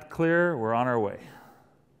get that clear, we're on our way.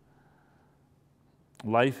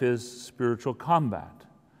 Life is spiritual combat.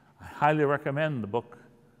 I highly recommend the book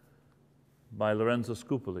by Lorenzo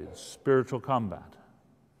Scupoli, Spiritual Combat.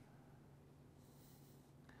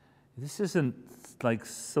 This isn't like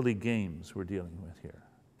silly games we're dealing with here.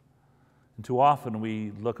 And too often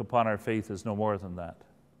we look upon our faith as no more than that.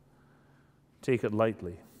 Take it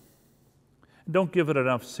lightly. And don't give it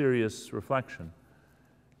enough serious reflection.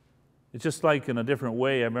 It's just like in a different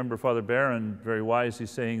way. I remember Father Barron very wisely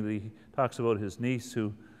saying that he talks about his niece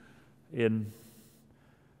who in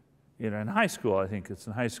high school, I think it's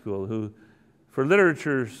in high school, who for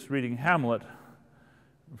literature is reading Hamlet,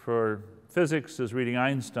 for physics is reading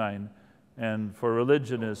Einstein, and for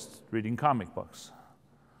religion is reading comic books.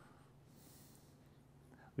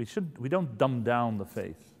 We don't dumb down the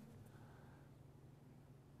faith.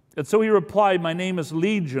 And so he replied, my name is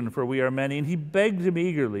Legion, for we are many, and he begged him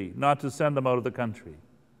eagerly not to send them out of the country.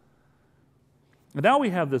 And now we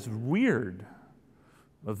have this weird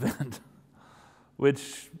event,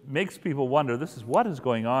 which makes people wonder, what is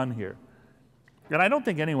going on here? And I don't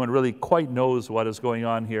think anyone really quite knows what is going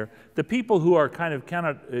on here. The people who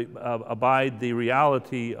cannot abide the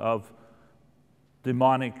reality of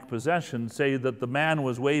demonic possession say that the man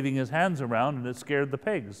was waving his hands around and it scared the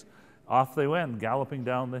pigs. Off they went, galloping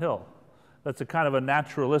down the hill. That's a kind of a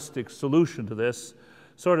naturalistic solution to this.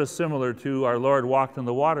 sort of similar to our Lord walked in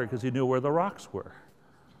the water because he knew where the rocks were.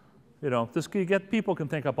 You know, people can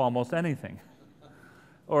think up almost anything.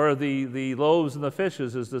 Or the loaves and the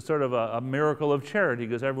fishes is the sort of a miracle of charity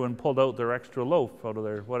because everyone pulled out their extra loaf out of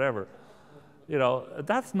their whatever. You know,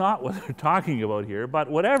 that's not what they're talking about here, but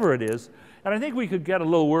whatever it is, and I think we could get a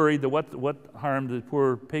little worried that what harm the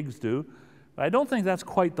poor pigs do, but I don't think that's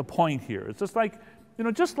quite the point here. It's just like, you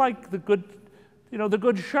know, just like the good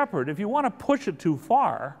shepherd, if you want to push it too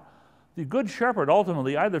far, the good shepherd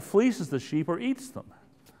ultimately either fleeces the sheep or eats them.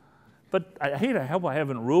 But I hope I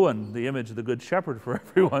haven't ruined the image of the good shepherd for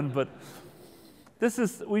everyone, but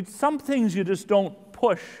some things you just don't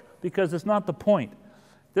push because it's not the point.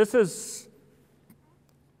 This is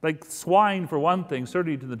like swine, for one thing,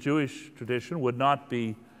 certainly to the Jewish tradition, would not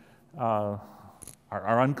be, are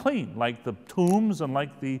unclean, like the tombs and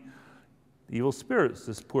like the evil spirits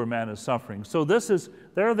this poor man is suffering. So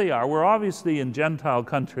there they are. We're obviously in Gentile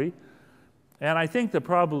country, and I think that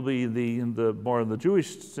probably in the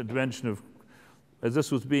Jewish dimension of, as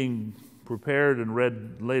this was being prepared and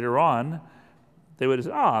read later on, they would say,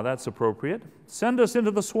 that's appropriate. Send us into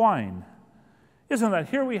the swine. Isn't that,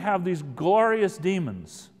 here we have these glorious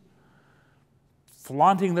demons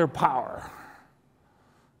flaunting their power.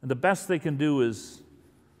 And the best they can do is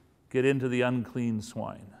get into the unclean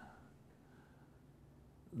swine.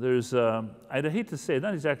 There's, I'd hate to say,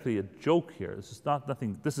 not exactly a joke here. This is not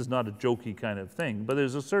a jokey kind of thing, but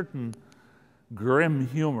there's a certain grim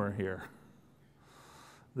humor here.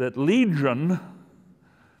 That legion,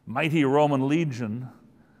 mighty Roman legion,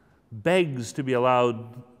 begs to be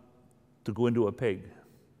allowed to go into a pig.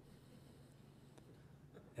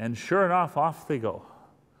 And sure enough, off they go.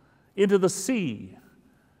 Into the sea,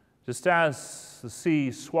 just as the sea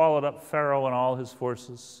swallowed up Pharaoh and all his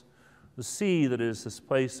forces. The sea that is this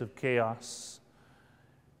place of chaos,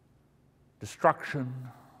 destruction,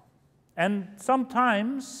 and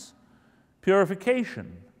sometimes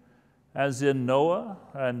purification, as in Noah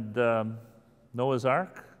and Noah's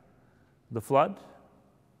Ark, the flood,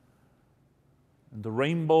 and the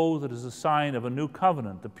rainbow that is a sign of a new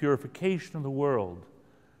covenant, the purification of the world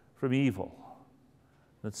from evil,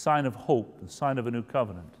 that sign of hope, the sign of a new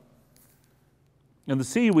covenant. And the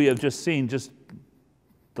sea we have just seen, just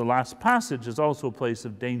the last passage, is also a place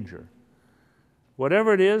of danger.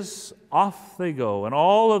 Whatever it is, off they go, and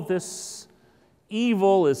all of this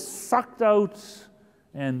evil is sucked out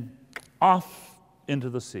and off into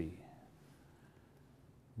the sea.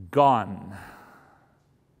 Gone.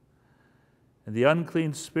 And the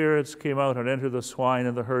unclean spirits came out and entered the swine,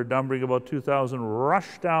 and the herd, numbering about 2,000,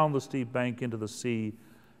 rushed down the steep bank into the sea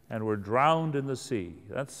and were drowned in the sea.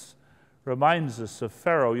 That reminds us of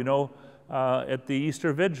Pharaoh. You know, at the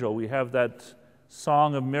Easter Vigil, we have that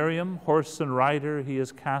song of Miriam, horse and rider he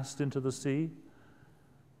is cast into the sea.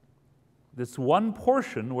 This one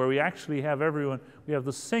portion where we actually have we have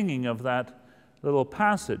the singing of that little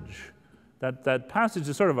passage. That passage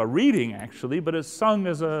is sort of a reading, actually, but it's sung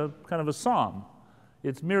as a kind of a psalm.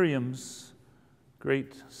 It's Miriam's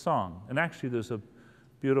great song. And actually, there's a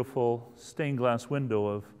beautiful stained glass window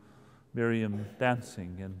of Miriam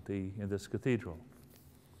dancing in this cathedral.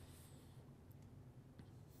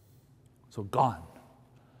 So gone.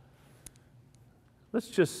 Let's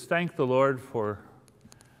just thank the Lord for,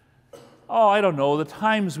 I don't know, the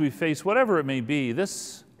times we face, whatever it may be,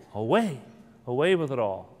 this away with it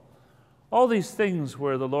all. All these things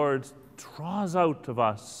where the Lord draws out of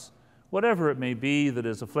us, whatever it may be that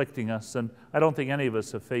is afflicting us, and I don't think any of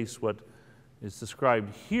us have faced what is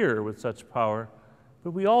described here with such power,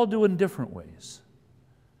 but we all do in different ways.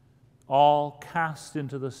 All cast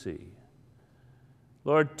into the sea.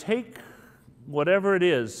 Lord, take whatever it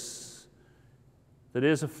is that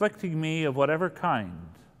is afflicting me of whatever kind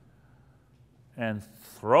and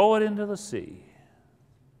throw it into the sea.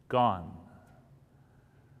 Gone.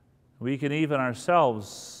 We can even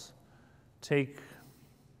ourselves take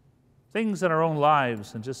things in our own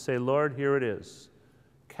lives and just say, Lord, here it is.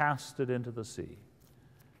 Cast it into the sea.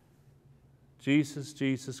 Jesus,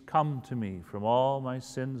 Jesus, come to me. From all my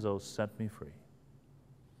sins, oh, set me free.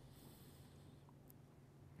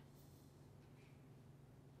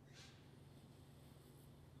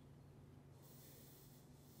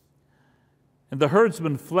 And the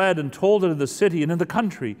herdsmen fled and told it in the city and in the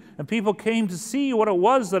country, and people came to see what it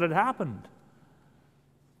was that had happened.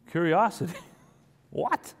 Curiosity.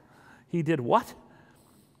 What? He did what?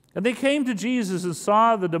 And they came to Jesus and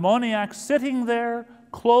saw the demoniac sitting there,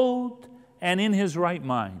 clothed and in his right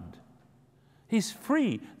mind. He's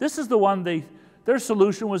free. This is the one their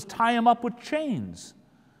solution was tie him up with chains.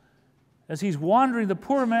 As he's wandering, the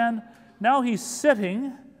poor man, now he's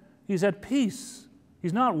sitting, he's at peace,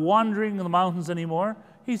 He's not wandering in the mountains anymore.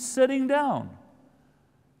 He's sitting down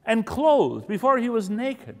and clothed. Before he was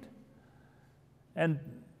naked. And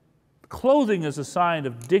clothing is a sign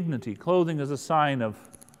of dignity. Clothing is a sign of,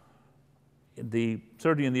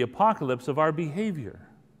 certainly in the apocalypse, of our behavior.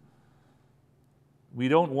 We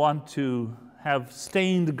don't want to have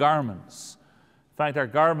stained garments. In fact, our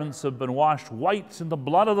garments have been washed white in the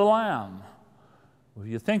blood of the Lamb. If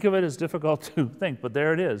you think of it, it's difficult to think, but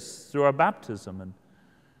there it is, through our baptism. And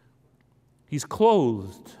he's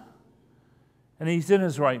clothed, and he's in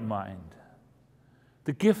his right mind.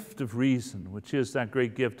 The gift of reason, which is that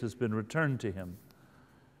great gift, has been returned to him.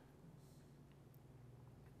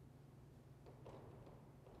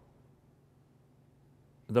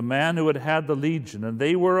 The man who had had the legion, and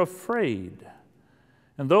they were afraid.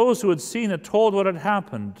 And those who had seen it told what had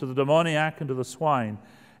happened to the demoniac and to the swine.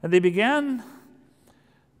 And they began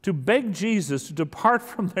to beg Jesus to depart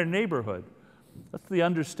from their neighborhood. That's the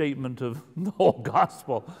understatement of the whole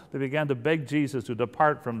gospel. They began to beg Jesus to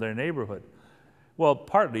depart from their neighborhood. Well,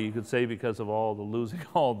 partly you could say because of all the losing,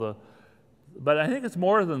 but I think it's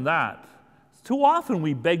more than that. Too often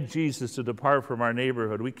we beg Jesus to depart from our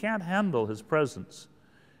neighborhood. We can't handle his presence.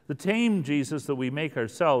 The tame Jesus that we make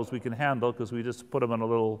ourselves, we can handle because we just put him in a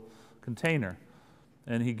little container.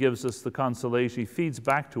 And he gives us the consolation. He feeds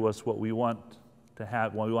back to us what we want to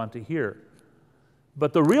have, what we want to hear.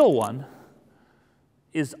 But the real one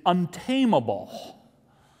is untamable.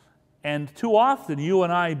 And too often you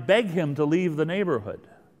and I beg him to leave the neighborhood.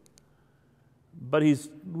 But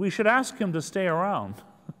we should ask him to stay around.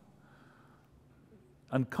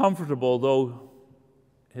 Uncomfortable though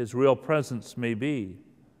his real presence may be.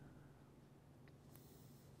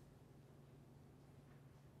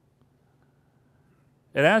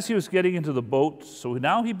 And as he was getting into the boat, so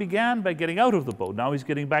now he began by getting out of the boat. Now he's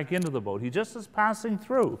getting back into the boat. He just is passing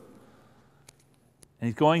through. And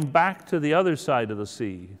he's going back to the other side of the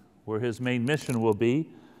sea, where his main mission will be.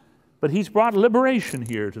 But he's brought liberation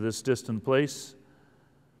here to this distant place.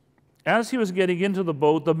 As he was getting into the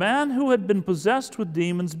boat, the man who had been possessed with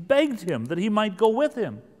demons begged him that he might go with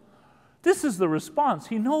him. This is the response.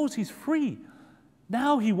 He knows he's free.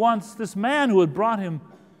 Now he wants this man who had brought him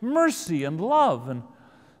mercy and love.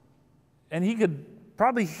 And he could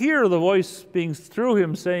probably hear the voice being through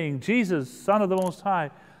him saying, Jesus, Son of the Most High.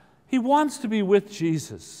 He wants to be with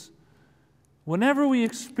Jesus. Whenever we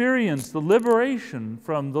experience the liberation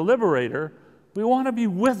from the liberator, we want to be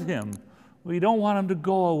with him. We don't want him to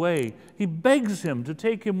go away. He begs him to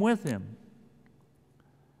take him with him.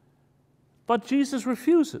 But Jesus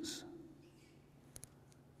refuses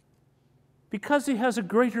because he has a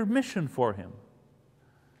greater mission for him.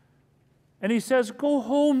 And he says, go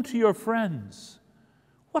home to your friends.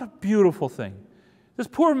 What a beautiful thing. This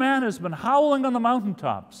poor man has been howling on the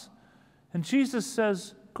mountaintops. And Jesus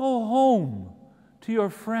says, go home to your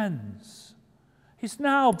friends. He's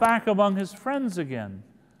now back among his friends again.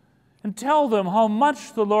 And tell them how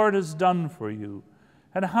much the Lord has done for you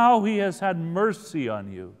and how he has had mercy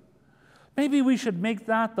on you. Maybe we should make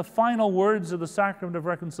that the final words of the sacrament of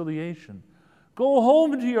reconciliation. Go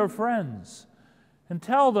home to your friends and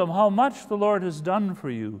tell them how much the Lord has done for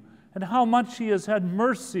you and how much he has had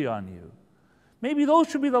mercy on you. Maybe those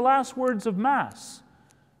should be the last words of Mass.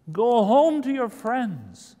 Go home to your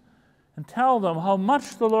friends and tell them how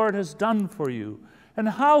much the Lord has done for you and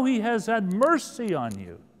how he has had mercy on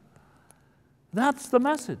you. That's the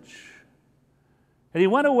message. And he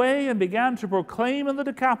went away and began to proclaim in the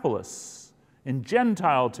Decapolis, in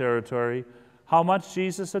Gentile territory, how much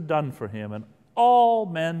Jesus had done for him, and all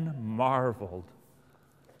men marveled.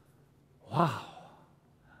 Wow,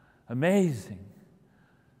 amazing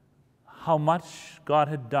how much God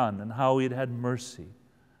had done and how he had had mercy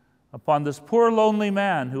upon this poor lonely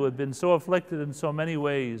man who had been so afflicted in so many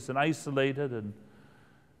ways and isolated and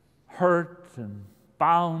hurt and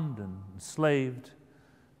bound and enslaved.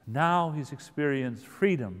 Now he's experienced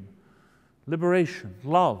freedom, liberation,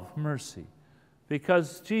 love, mercy,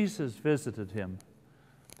 because Jesus visited him,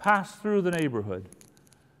 passed through the neighborhood,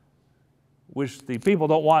 which the people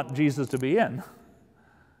don't want Jesus to be in,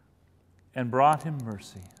 and brought him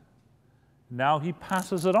mercy. Now he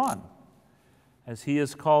passes it on. As he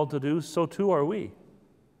is called to do, so too are we.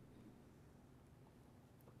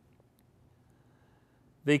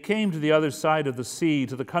 They came to the other side of the sea,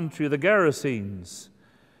 to the country of the Gerasenes.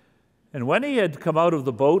 And when he had come out of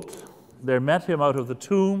the boat, there met him out of the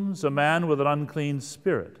tombs a man with an unclean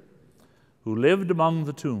spirit, who lived among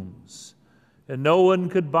the tombs. And no one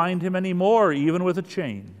could bind him any more, even with a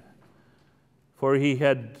chain. For he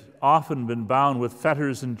had often been bound with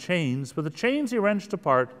fetters and chains, but the chains he wrenched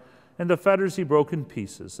apart, and the fetters he broke in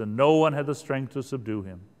pieces, and no one had the strength to subdue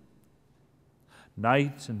him.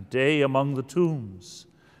 Night and day among the tombs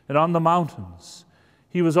and on the mountains,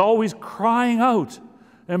 he was always crying out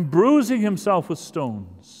and bruising himself with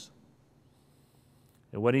stones.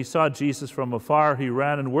 And when he saw Jesus from afar, he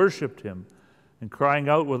ran and worshipped him. And crying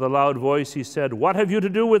out with a loud voice, he said, "What have you to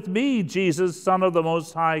do with me, Jesus, Son of the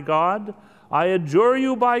Most High God? I adjure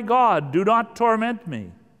you by God, do not torment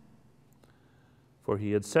me." For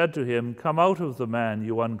he had said to him, "Come out of the man,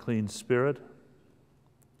 you unclean spirit."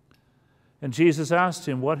 And Jesus asked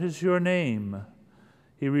him, "What is your name?"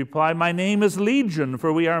 He replied, "My name is Legion,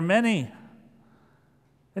 for we are many."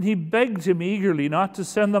 And he begged him eagerly not to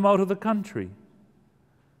send them out of the country.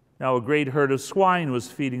 Now a great herd of swine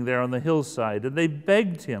was feeding there on the hillside, and they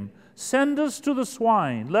begged him, "Send us to the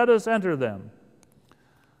swine, let us enter them."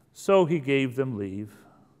 So he gave them leave.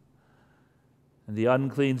 And the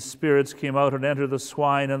unclean spirits came out and entered the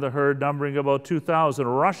swine, and the herd, numbering about 2,000,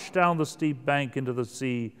 rushed down the steep bank into the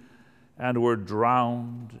sea and were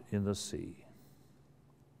drowned in the sea.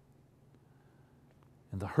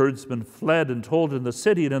 And the herdsmen fled and told in the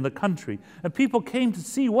city and in the country, and people came to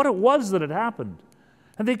see what it was that had happened.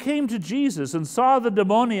 And they came to Jesus and saw the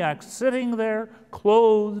demoniac sitting there,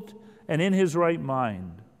 clothed and in his right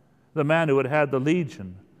mind, the man who had had the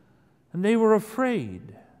legion. And they were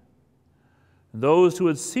afraid. And those who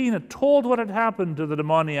had seen it told what had happened to the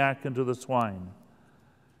demoniac and to the swine.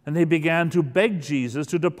 And they began to beg Jesus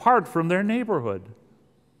to depart from their neighborhood.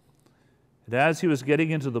 And as he was getting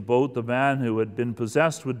into the boat, the man who had been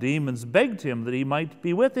possessed with demons begged him that he might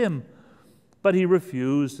be with him. But he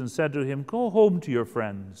refused and said to him, "Go home to your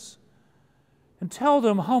friends and tell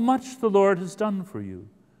them how much the Lord has done for you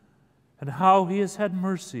and how he has had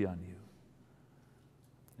mercy on you."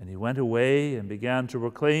 And he went away and began to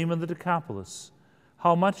proclaim in the Decapolis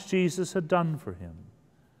how much Jesus had done for him.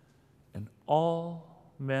 And all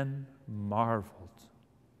men marveled.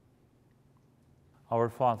 Our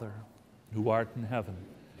Father, who art in heaven,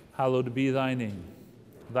 hallowed be thy name.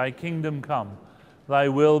 Thy kingdom come. Thy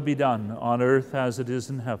will be done on earth as it is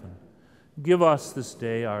in heaven. Give us this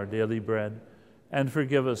day our daily bread, and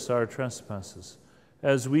forgive us our trespasses,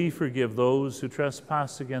 as we forgive those who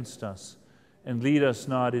trespass against us. And lead us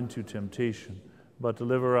not into temptation, but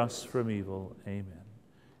deliver us from evil. Amen.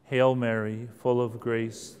 Hail Mary, full of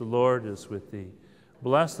grace, the Lord is with thee.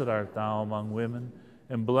 Blessed art thou among women,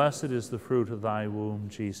 and blessed is the fruit of thy womb,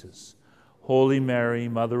 Jesus. Holy Mary,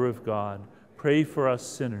 Mother of God, pray for us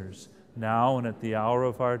sinners, now and at the hour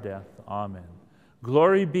of our death. Amen.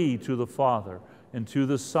 Glory be to the Father, and to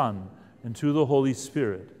the Son, and to the Holy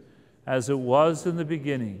Spirit, as it was in the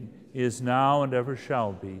beginning, is now, and ever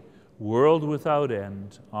shall be, world without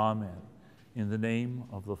end. Amen. In the name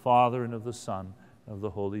of the Father, and of the Son, and of the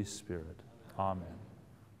Holy Spirit. Amen.